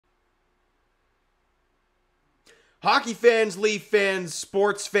Hockey fans, Leaf fans,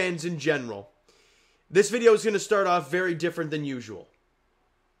 sports fans in general. This video is going to start off very different than usual.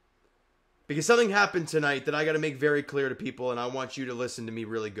 Because something happened tonight that I got to make very clear to people, and I want you to listen to me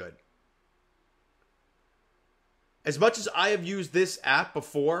really good. As much as I have used this app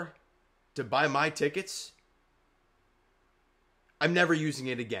before to buy my tickets, I'm never using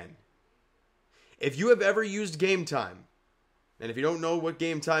it again. If you have ever used Game Time, and if you don't know what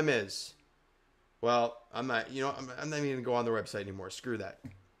Game Time is, well, I'm not even going to go on their website anymore. Screw that.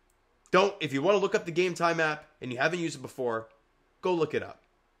 If you want to look up the Game Time app and you haven't used it before, go look it up.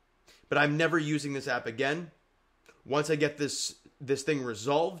 But I'm never using this app again. Once I get this thing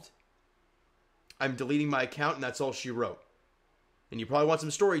resolved, I'm deleting my account, and that's all she wrote. And you probably want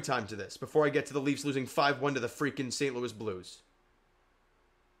some story time to this before I get to the Leafs losing 5-1 to the freaking St. Louis Blues.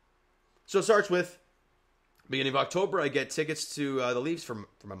 So it starts with, beginning of October, I get tickets to the Leafs for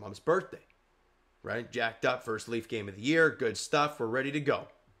my mom's birthday. Right? Jacked up, first Leaf game of the year. Good stuff. We're ready to go.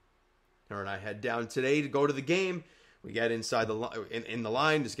 Her and I head down today to go to the game. We get inside in the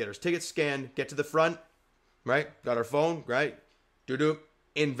line, just get our tickets scanned, get to the front, right? Got our phone, right? Doo-doo,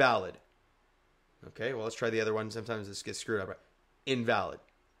 invalid. Okay, well, let's try the other one. Sometimes this gets screwed up. Right? Invalid.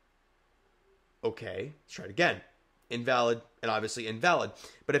 Okay, let's try it again. Invalid, and obviously invalid.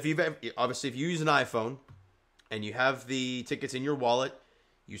 But if you use an iPhone and you have the tickets in your wallet,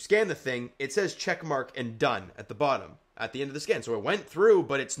 you scan the thing, it says check mark and done at the bottom, at the end of the scan. So it went through,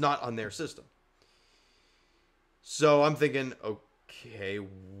 but it's not on their system. So I'm thinking, okay,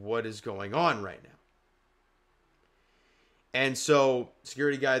 what is going on right now? And so,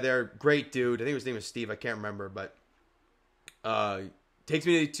 security guy there, great dude. I think his name was Steve. I can't remember, but takes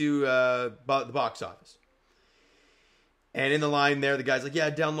me to the box office. And in the line there, the guy's like, yeah,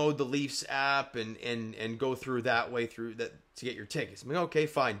 download the Leafs app and go through that way through that to get your tickets. I'm like, okay,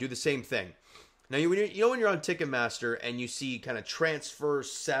 fine, do the same thing. Now, when you're on Ticketmaster and you see kind of transfer,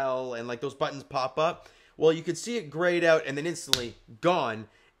 sell, and like those buttons pop up, well, you could see it grayed out and then instantly gone,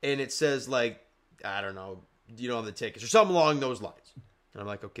 and it says like, I don't know, you don't have the tickets or something along those lines. And I'm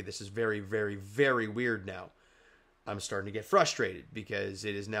like, okay, this is very, very, very weird now. I'm starting to get frustrated because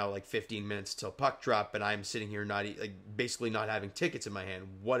it is now like 15 minutes till puck drop, and I'm sitting here basically not having tickets in my hand.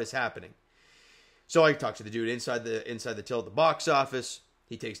 What is happening? So I talk to the dude inside the till at the box office.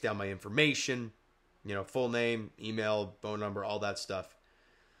 He takes down my information, full name, email, phone number, all that stuff.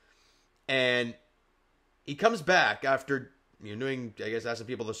 And he comes back after asking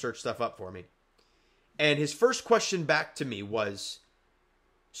people to search stuff up for me. And his first question back to me was,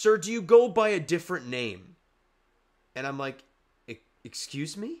 "Sir, do you go by a different name?" And I'm like,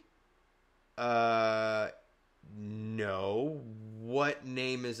 excuse me? No. What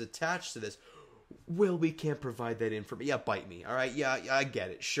name is attached to this? Well, we can't provide that information. Yeah, bite me. All right. Yeah, I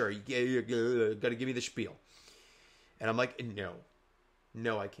get it. Sure. You got to give me the spiel. And I'm like,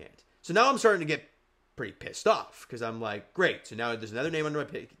 no, I can't. So now I'm starting to get pretty pissed off because I'm like, great. So now there's another name under my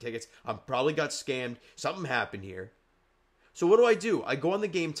tickets. I'm probably got scammed. Something happened here. So what do? I go on the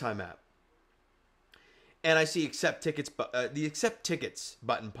Game Time app. And I see accept tickets, the accept tickets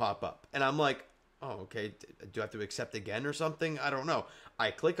button pop up. And I'm like, oh, okay, do I have to accept again or something? I don't know. I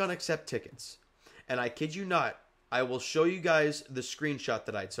click on accept tickets. And I kid you not, I will show you guys the screenshot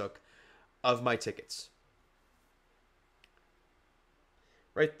that I took of my tickets.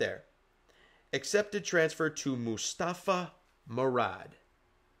 Right there. Accepted transfer to Mustafa Murad.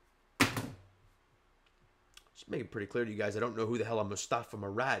 Just make it pretty clear to you guys, I don't know who the hell a Mustafa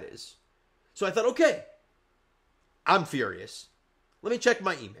Murad is. So I thought, okay. I'm furious. Let me check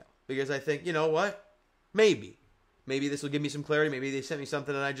my email. Because I think, you know what? Maybe this will give me some clarity. Maybe they sent me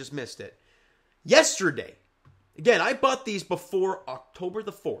something and I just missed it. Yesterday. Again, I bought these before October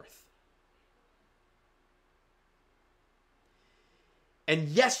the 4th. And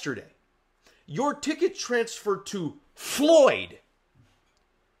yesterday, your ticket transfer to Floyd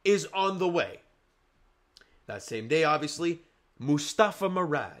is on the way. That same day, obviously, Mustafa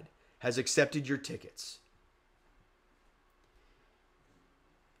Murad has accepted your tickets.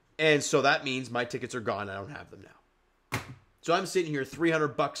 And so that means my tickets are gone. I don't have them now. So I'm sitting here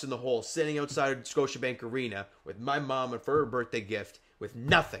 $300 in the hole, sitting outside Scotiabank Arena with my mom for her birthday gift with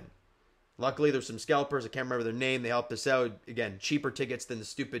nothing. Luckily, there's some scalpers. I can't remember their name. They helped us out. Again, cheaper tickets than the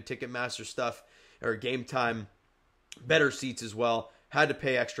stupid Ticketmaster stuff or Game Time. Better seats as well. Had to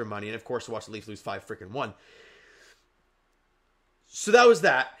pay extra money. And, of course, to watch the Leafs lose 5-1. So that was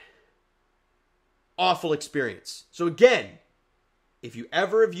that. Awful experience. So, again, if you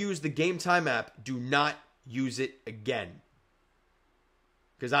ever have used the Game Time app, do not use it again.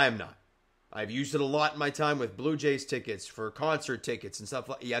 Because I am not. I've used it a lot in my time with Blue Jays tickets, for concert tickets and stuff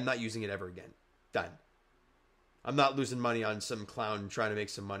like that. Yeah, I'm not using it ever again. Done. I'm not losing money on some clown trying to make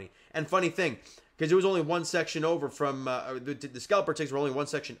some money. And funny thing, because it was only one section over from the scalper tickets were only one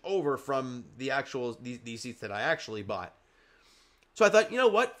section over from the actual these seats that I actually bought. So I thought, you know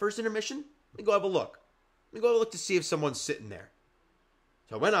what? First intermission, let me go have a look. Let me go have a look to see if someone's sitting there.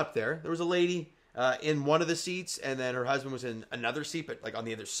 So I went up there. There was a lady in one of the seats, and then her husband was in another seat, but like on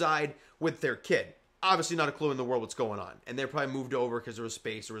the other side with their kid. Obviously not a clue in the world what's going on. And they probably moved over because there was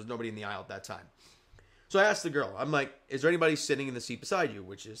space. There was nobody in the aisle at that time. So I asked the girl, I'm like, is there anybody sitting in the seat beside you?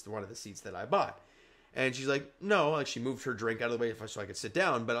 Which is one of the seats that I bought. And she's like, no. Like, she moved her drink out of the way so I could sit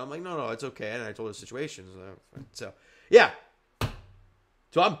down. But I'm like, no, it's okay. And I told her the situation. So, yeah.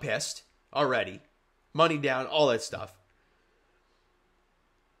 So I'm pissed already. Money down, all that stuff.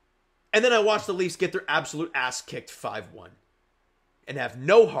 And then I watched the Leafs get their absolute ass kicked 5-1. And have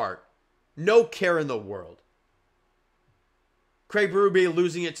no heart, no care in the world. Craig Berube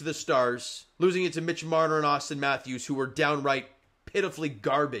losing it to the Stars, losing it to Mitch Marner and Austin Matthews, who were downright pitifully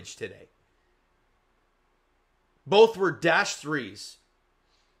garbage today. Both were dash threes.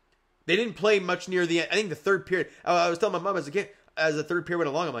 They didn't play much near the end. I think the third period, I was telling my mom as a kid, as the third period went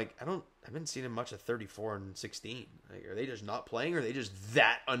along, I'm like, I haven't seen him much of 34 and 16. Like, are they just not playing, or are they just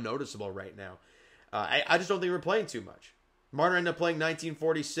that unnoticeable right now? I just don't think we're playing too much. Marner ended up playing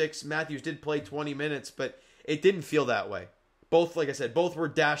 1946. Matthews did play 20 minutes, but it didn't feel that way. Both, like I said, both were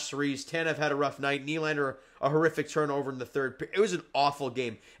dash threes. Tanev had a rough night. Nylander, a horrific turnover in the third period. It was an awful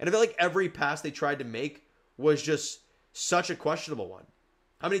game. And I feel like every pass they tried to make was just such a questionable one.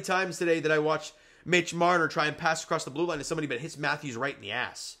 How many times today did I watch Mitch Marner try and pass across the blue line to somebody, but hits Matthews right in the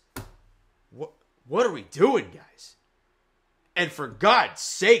ass? What are we doing, guys? And for God's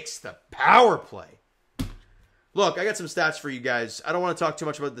sakes, the power play. Look, I got some stats for you guys. I don't want to talk too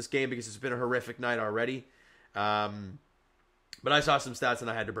much about this game because it's been a horrific night already. But I saw some stats and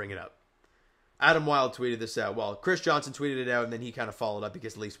I had to bring it up. Adam Wilde tweeted this out. Well, Chris Johnson tweeted it out, and then he kind of followed up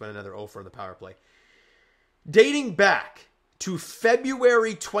because the Leafs went another 0 on the power play. Dating back to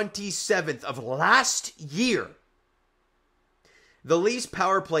February 27th of last year, the Leafs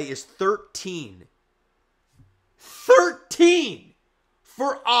power play is 13. 13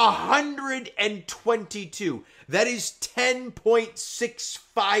 for 122. That is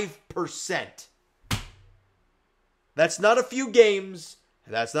 10.65%. That's not a few games.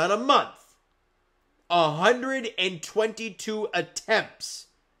 That's not a month. 122 attempts.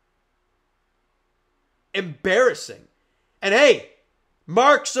 Embarrassing. And hey,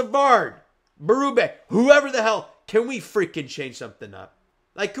 Mark Savard, Berube, whoever the hell, can we freaking change something up?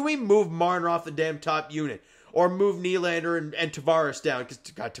 Like, can we move Marner off the damn top unit? Or move Nylander and Tavares down? Because,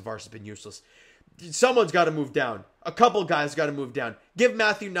 God, Tavares has been useless. Someone's got to move down. A couple guys got to move down. Give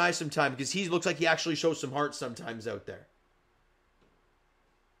Matthew Nye some time because he looks like he actually shows some heart sometimes out there.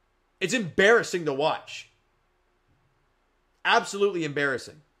 It's embarrassing to watch. Absolutely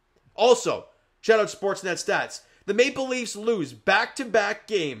embarrassing. Also, shout out Sportsnet Stats. The Maple Leafs lose back-to-back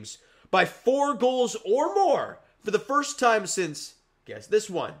games by 4 goals or more for the first time since, guess this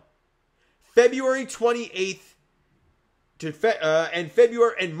one, February 28th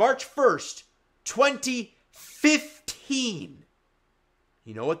and March 1st, 2015.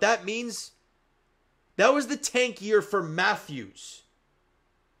 You know what that means? That was the tank year for Matthews.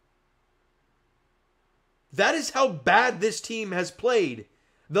 That is how bad this team has played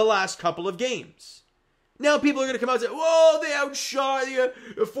the last couple of games. Now people are going to come out and say, whoa, they outshot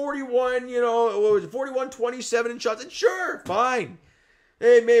the 41, 41-27 in shots. And sure, fine.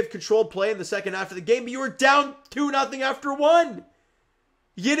 They may have controlled play in the second half of the game, but you were down 2-0 after 1.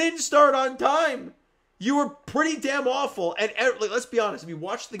 You didn't start on time. You were pretty damn awful. And let's be honest, if you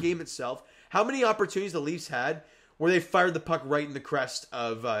watch the game itself, how many opportunities the Leafs had where they fired the puck right in the crest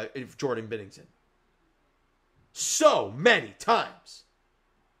of Jordan Binnington? So many times.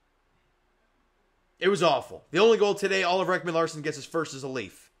 It was awful. The only goal today, Oliver Ekman-Larsson gets his first as a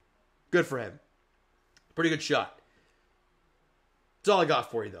Leaf. Good for him. Pretty good shot. That's all I got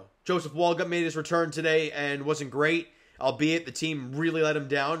for you, though. Joseph Walgott made his return today and wasn't great, albeit the team really let him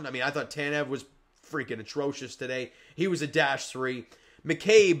down. I mean, I thought Tanev was freaking atrocious today. He was a -3.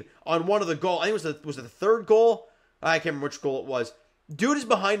 McCabe on one of the goals, I think it was it the third goal? I can't remember which goal it was. Dude is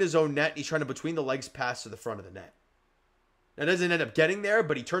behind his own net. He's trying to between the legs pass to the front of the net. That doesn't end up getting there,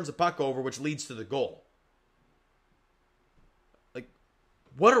 but he turns the puck over, which leads to the goal. Like,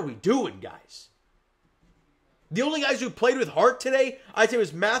 what are we doing, guys? The only guys who played with heart today, I'd say,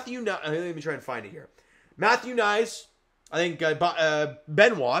 was Matthew Nyes. Let me try and find it here. Matthew Nyes, I think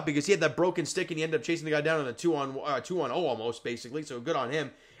Benoit, because he had that broken stick and he ended up chasing the guy down on a 2-on-0 almost, basically. So good on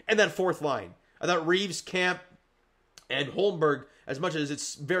him. And that fourth line. I thought Reeves, Camp, and Holmberg As much as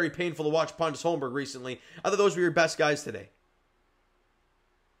it's very painful to watch Pontus Holmberg recently, I thought those were your best guys today.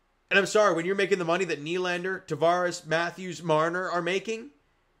 And I'm sorry, when you're making the money that Nylander, Tavares, Matthews, Marner are making,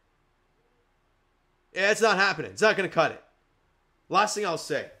 it's not happening. It's not going to cut it. Last thing I'll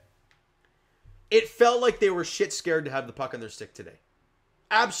say. It felt like they were shit scared to have the puck on their stick today.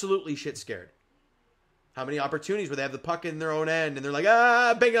 Absolutely shit scared. How many opportunities where they have the puck in their own end and they're like,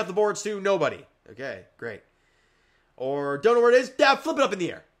 banging off the boards too? Nobody. Okay, great. Or don't know where it is? Flip it up in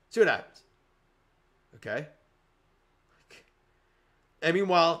the air. See what happens. Okay? And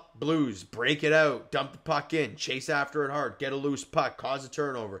meanwhile, Blues break it out, dump the puck in, chase after it hard, get a loose puck, cause a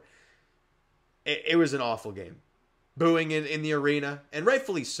turnover. It was an awful game. Booing in the arena, and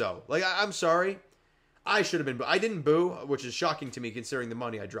rightfully so. Like, I'm sorry. I should have been. I didn't boo, which is shocking to me considering the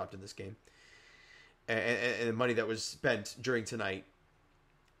money I dropped in this game. And the money that was spent during tonight.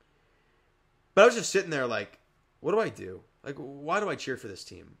 But I was just sitting there like, what do I do? Like, why do I cheer for this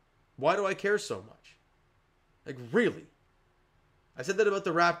team? Why do I care so much? Like, really? I said that about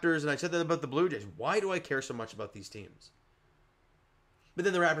the Raptors, and I said that about the Blue Jays. Why do I care so much about these teams? But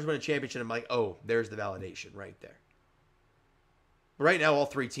then the Raptors win a championship, and I'm like, oh, there's the validation right there. But right now, all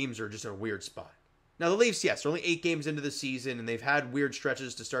three teams are just in a weird spot. Now, the Leafs, yes, they're only 8 games into the season, and they've had weird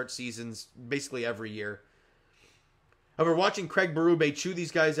stretches to start seasons basically every year. However, watching Craig Berube chew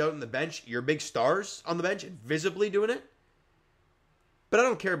these guys out on the bench, your big stars on the bench, and visibly doing it. But I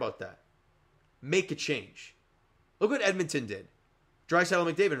don't care about that. Make a change. Look what Edmonton did. Draisaitl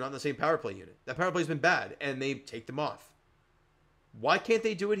and McDavid are not in the same power play unit. That power play's been bad, and they take them off. Why can't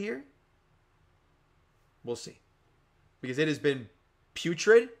they do it here? We'll see. Because it has been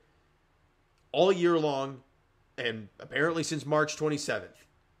putrid all year long, and apparently since March 27th.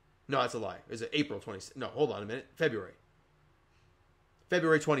 No, that's a lie. Is it April 27th? No, hold on a minute. February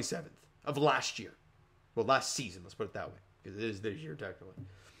 27th of last year. Well, last season, let's put it that way. Because it is this year, technically.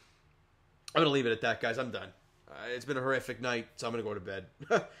 I'm going to leave it at that, guys. I'm done. It's been a horrific night, so I'm going to go to bed.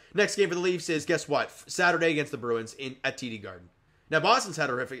 Next game for the Leafs is, guess what? Saturday against the Bruins at TD Garden. Now, Boston's had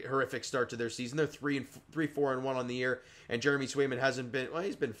a horrific start to their season. They're 3-4-1 on the year, and Jeremy Swayman hasn't been, well,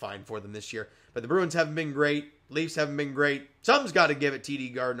 he's been fine for them this year. But the Bruins haven't been great. Leafs haven't been great. Something's got to give at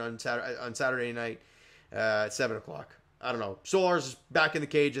TD Garden on Saturday night at 7 o'clock. I don't know. Solar's is back in the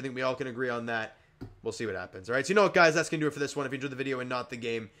cage. I think we all can agree on that. We'll see what happens. All right, so you know what, guys? That's going to do it for this one. If you enjoyed the video and not the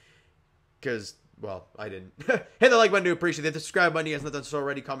game, because, well, I didn't. Hit the like button to appreciate it. The subscribe button, you guys not done so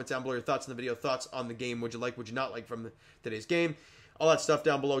already. Comment down below your thoughts on the video, thoughts on the game. Would you like, would you not like from today's game? All that stuff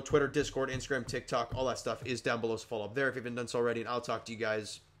down below. Twitter, Discord, Instagram, TikTok. All that stuff is down below, so follow up there if you haven't done so already. And I'll talk to you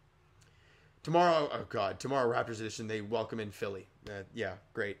guys tomorrow. Oh, God. Tomorrow, Raptors edition, they welcome in Philly. Yeah,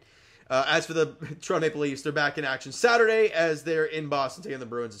 great. As for the Toronto Maple Leafs, they're back in action Saturday as they're in Boston taking the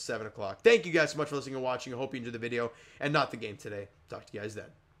Bruins at 7 o'clock. Thank you guys so much for listening and watching. I hope you enjoyed the video and not the game today. Talk to you guys then.